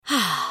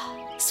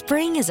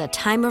Spring is a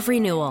time of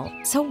renewal,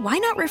 so why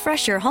not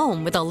refresh your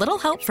home with a little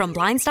help from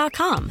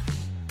Blinds.com?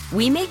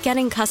 We make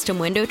getting custom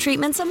window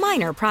treatments a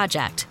minor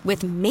project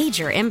with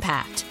major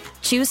impact.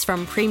 Choose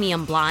from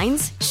premium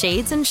blinds,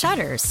 shades, and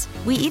shutters.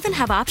 We even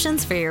have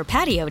options for your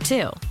patio,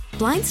 too.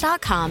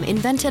 Blinds.com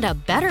invented a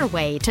better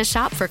way to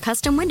shop for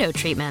custom window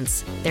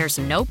treatments. There's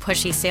no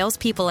pushy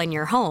salespeople in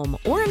your home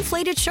or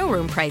inflated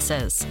showroom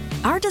prices.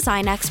 Our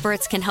design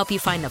experts can help you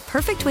find the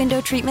perfect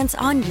window treatments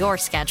on your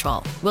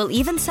schedule. We'll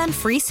even send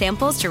free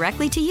samples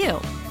directly to you.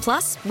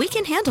 Plus, we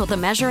can handle the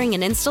measuring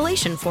and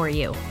installation for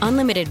you.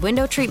 Unlimited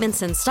window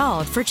treatments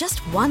installed for just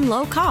one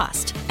low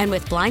cost. And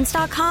with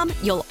Blinds.com,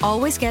 you'll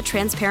always get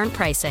transparent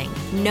pricing.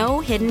 No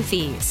hidden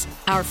fees.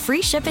 Our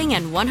free shipping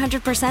and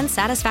 100%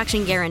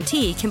 satisfaction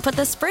guarantee can put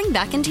the spring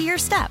back into your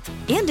step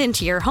and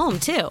into your home,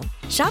 too.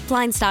 Shop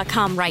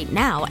Blinds.com right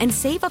now and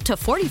save up to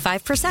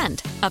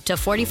 45%. Up to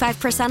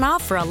 45%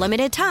 off for a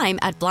limited time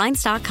at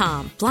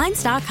Blinds.com.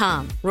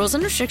 Blinds.com. Rules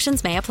and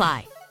restrictions may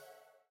apply.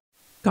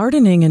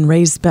 Gardening in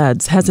raised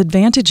beds has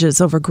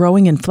advantages over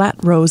growing in flat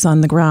rows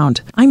on the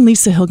ground. I'm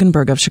Lisa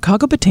Hilgenberg of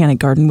Chicago Botanic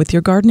Garden with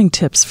your gardening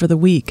tips for the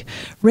week.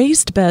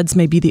 Raised beds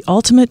may be the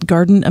ultimate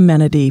garden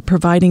amenity,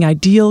 providing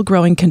ideal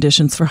growing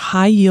conditions for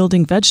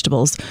high-yielding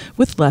vegetables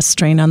with less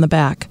strain on the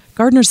back.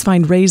 Gardeners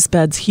find raised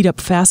beds heat up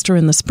faster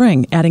in the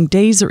spring, adding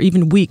days or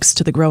even weeks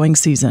to the growing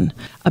season.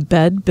 A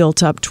bed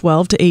built up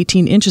 12 to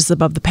 18 inches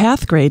above the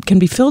path grade can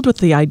be filled with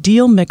the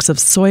ideal mix of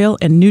soil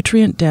and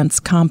nutrient-dense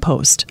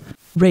compost.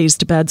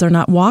 Raised beds are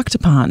not walked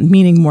upon,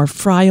 meaning more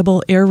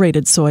friable,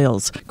 aerated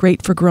soils,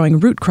 great for growing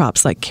root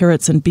crops like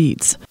carrots and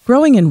beets.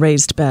 Growing in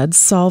raised beds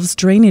solves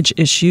drainage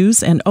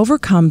issues and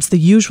overcomes the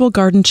usual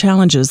garden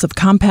challenges of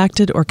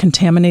compacted or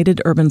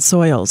contaminated urban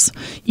soils.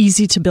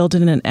 Easy to build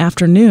in an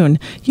afternoon,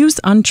 use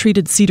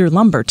untreated cedar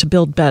lumber to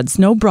build beds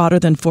no broader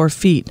than 4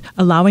 feet,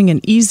 allowing an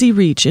easy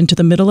reach into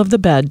the middle of the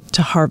bed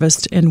to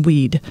harvest and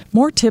weed.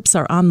 More tips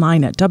are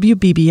online at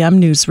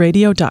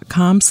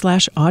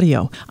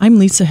wbbmnewsradio.com/audio. I'm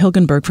Lisa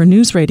Hilgenberg for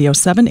News Radio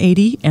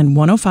 780 and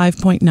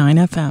 105.9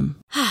 FM.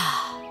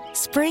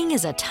 Spring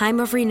is a time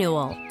of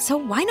renewal, so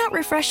why not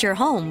refresh your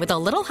home with a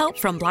little help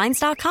from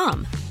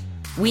Blinds.com?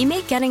 We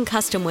make getting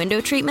custom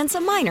window treatments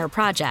a minor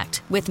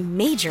project with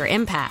major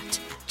impact.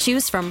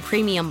 Choose from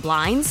premium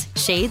blinds,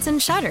 shades,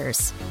 and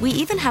shutters. We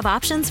even have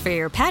options for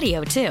your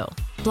patio, too.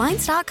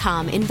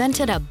 Blinds.com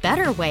invented a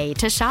better way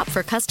to shop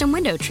for custom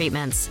window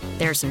treatments.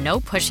 There's no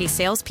pushy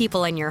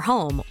salespeople in your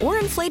home or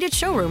inflated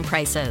showroom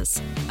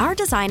prices. Our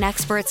design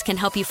experts can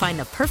help you find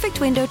the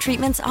perfect window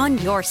treatments on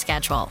your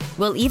schedule.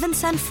 We'll even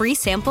send free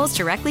samples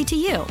directly to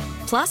you.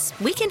 Plus,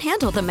 we can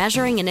handle the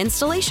measuring and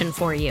installation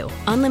for you.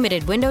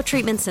 Unlimited window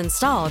treatments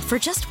installed for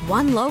just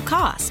one low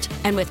cost.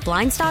 And with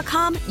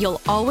Blinds.com,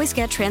 you'll always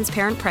get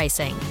transparent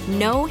pricing.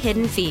 No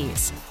hidden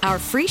fees. Our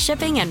free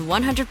shipping and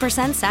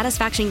 100%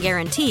 satisfaction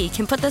guarantee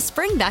can put the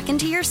spring back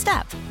into your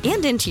step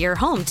and into your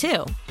home,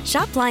 too.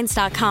 Shop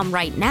Blinds.com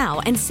right now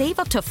and save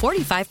up to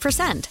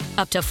 45%.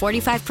 Up to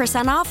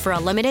 45% off for a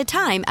limited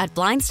time at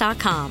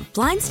Blinds.com.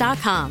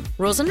 Blinds.com.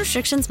 Rules and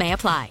restrictions may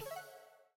apply.